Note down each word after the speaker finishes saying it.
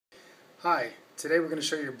Hi, today we're going to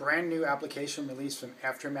show you a brand new application released from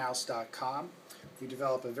aftermouse.com. We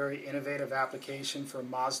developed a very innovative application for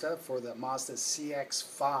Mazda for the Mazda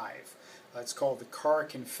CX-5. It's called the Car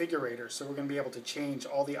Configurator, so we're going to be able to change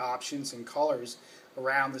all the options and colors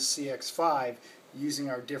around the CX-5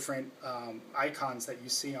 using our different icons that you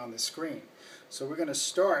see on the screen. So we're going to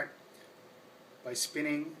start by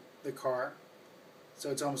spinning the car,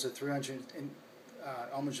 so it's almost a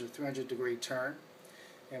 300 degree turn.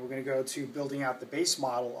 And we're going to go to building out the base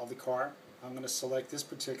model of the car. I'm going to select this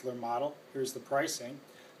particular model. Here's the pricing.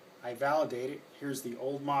 I validate it. Here's the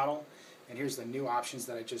old model, and here's the new options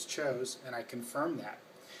that I just chose, and I confirm that.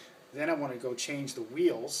 Then I want to go change the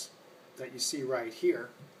wheels that you see right here.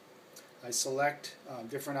 I select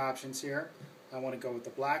different options here. I want to go with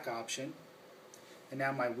the black option, and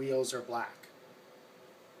now my wheels are black.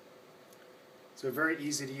 So very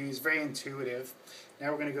easy to use, very intuitive.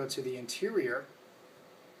 Now we're going to go to the interior,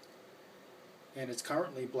 and it's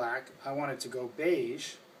currently black. I want it to go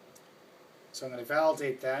beige, so I'm going to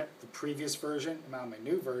validate that, the previous version, and now my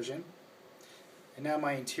new version, and now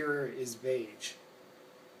my interior is beige.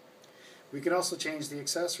 We can also change the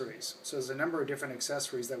accessories, so there's a number of different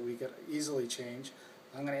accessories that we could easily change.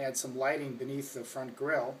 I'm going to add some lighting beneath the front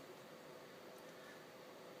grille,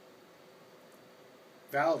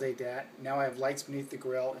 validate that. Now I have lights beneath the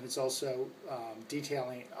grille, and it's also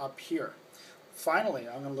detailing up here. Finally,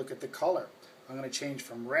 I'm going to look at the color. I'm going to change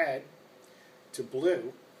from red to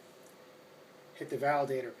blue, hit the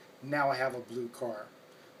validator. Now I have a blue car.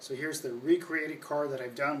 So here's the recreated car that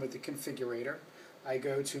I've done with the configurator. I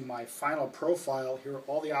go to my final profile. Here are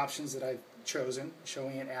all the options that I've chosen,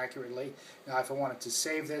 showing it accurately. Now if I wanted to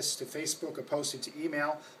save this to Facebook or post it to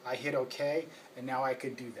email, I hit OK, and now I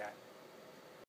could do that.